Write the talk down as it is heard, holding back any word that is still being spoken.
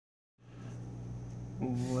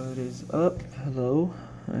What is up? Hello.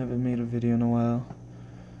 I haven't made a video in a while.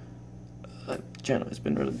 The channel has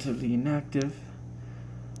been relatively inactive,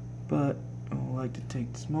 but I would like to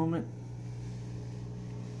take this moment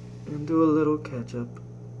and do a little catch up.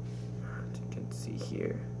 As you can see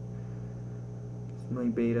here, it's my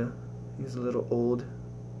beta. He's a little old,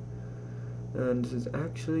 and this is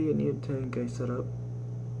actually a new tank I set up.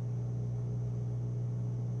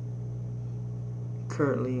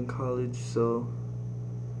 Currently in college, so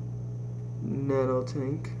nano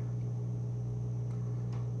tank.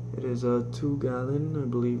 It is a 2-gallon, I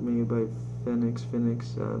believe, made by Finnex.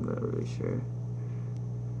 I'm not really sure.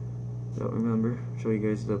 Don't remember. Show you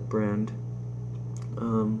guys the brand.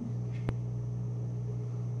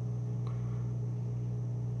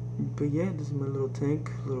 But yeah, this is my little tank,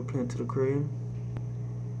 little planted aquarium.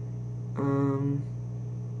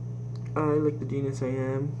 I, like the genius I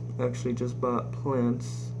am, actually just bought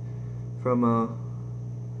plants from a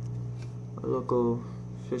local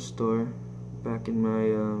fish store back in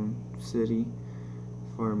my city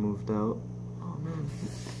before I moved out. Oh man.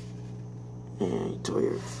 Yeah, you tore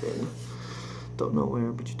your fin. Don't know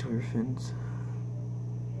where, but you tore your fins.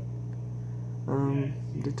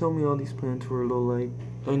 They told me all these plants were low light.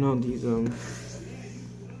 I know these are.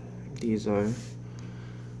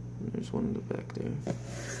 There's one in the back there.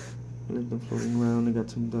 I left them floating around. I got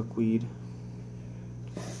some duckweed.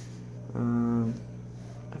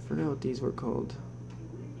 I forgot what these were called.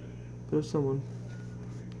 But if someone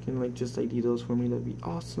can like just ID those for me, that'd be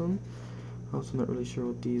awesome. I'm also not really sure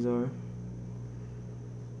what these are.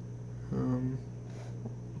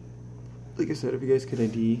 Like I said, if you guys could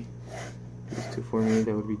ID these two for me,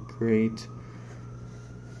 that would be great.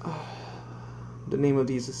 The name of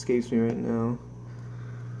these escapes me right now.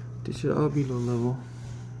 They should all be low level.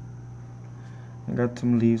 I got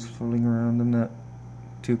some leaves floating around. I'm not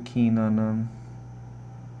too keen on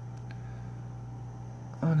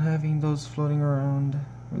having those floating around.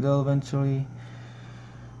 They'll eventually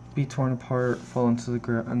be torn apart, fall into the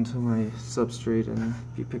ground, onto my substrate, and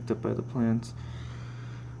be picked up by the plants.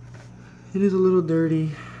 It is a little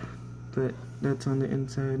dirty, but that's on the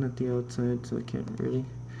inside, not the outside, so I can't really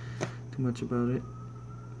do much about it.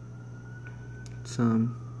 It's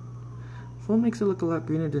phone makes it look a lot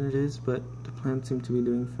greener than it is, but the plants seem to be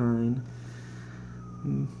doing fine.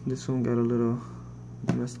 This one got a little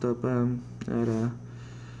messed up at a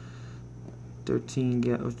 12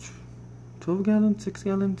 gallon, 6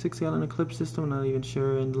 gallon eclipse system. I'm not even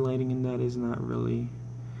sure, and the lighting in that is not really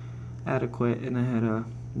adequate, and I had a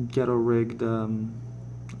ghetto rigged one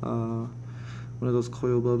of those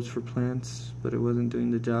coil bulbs for plants, but it wasn't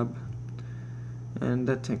doing the job, and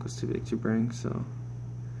that tank was too big to bring, so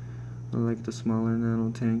I like the smaller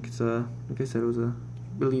nano tank. It's like I said, I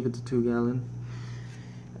believe it's a 2-gallon.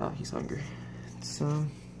 Oh, he's hungry. It's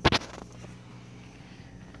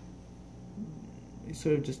you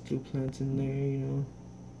sort of just threw plants in there, you know,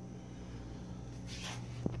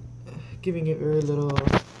 giving it very little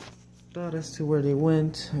thought as to where they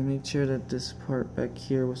went. I made sure that this part back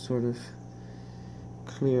here was sort of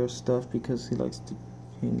clear of stuff because he likes to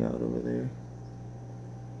hang out over there.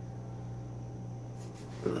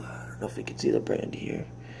 I don't know if you can see the brand here.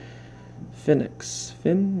 Finnex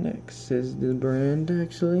is the brand,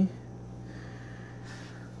 actually.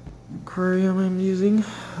 Aquarium I'm using.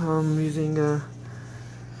 I'm using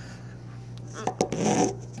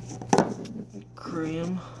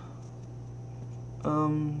aquarium.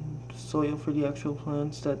 Soil for the actual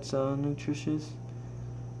plants that's nutritious.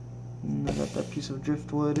 And I got that piece of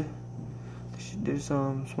driftwood. There's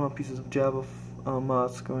small pieces of Java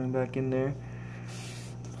moss going back in there.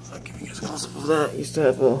 I'll give you guys a close-up of that. I used to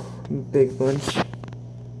have a big bunch.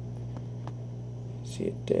 See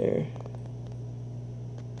it there.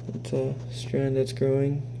 It's a strand that's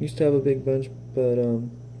growing. Used to have a big bunch, but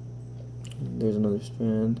there's another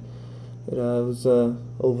strand that I was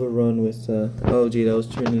overrun with algae that was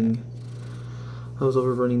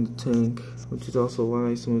overrunning the tank, which is also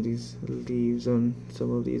why some of these leaves on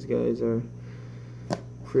some of these guys are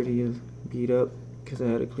pretty beat up, because I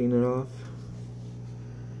had to clean it off.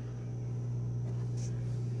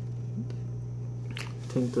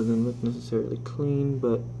 The tank doesn't look necessarily clean,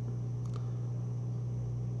 but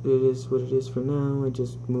it is what it is for now. I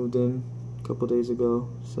just moved in a couple days ago,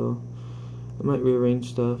 so I might rearrange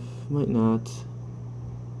stuff, might not.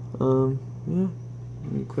 Yeah.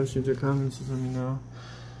 Any questions or comments, just let me know.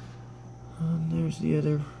 There's the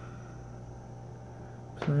other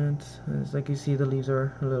plant. As like you see, the leaves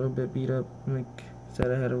are a little bit beat up. Like I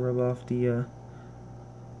said, I had to rub off the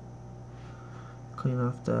clean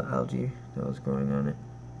off the algae that was growing on it.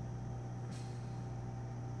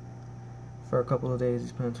 for a couple of days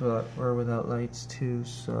these plants were without lights too,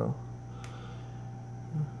 so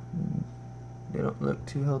they don't look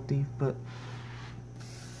too healthy, but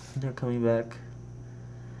they're coming back.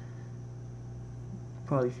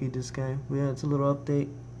 Probably feed this guy. But yeah, it's a little update.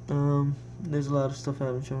 There's a lot of stuff I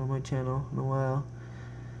haven't shown on my channel in a while.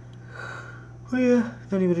 But yeah,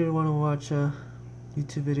 if anybody want to watch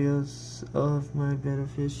YouTube videos of my betta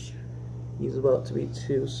fish, he's about to be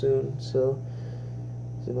 2 soon, so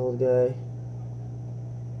he's an old guy.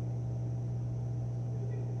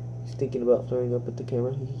 He's thinking about throwing up at the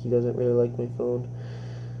camera. He doesn't really like my phone.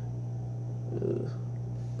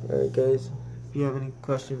 Alright guys, if you have any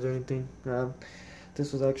questions or anything,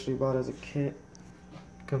 this was actually bought as a kit.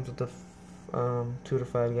 It comes with the 2 to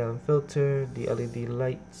 5 gallon filter, the LED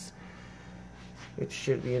lights. It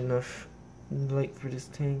should be enough light for this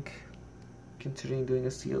tank, considering doing a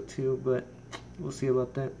CO2, but we'll see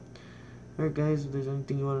about that. Alright guys, if there's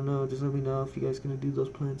anything you want to know, just let me know. If you guys gonna do those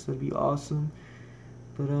plants, that'd be awesome.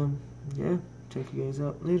 But yeah, check you guys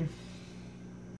out later.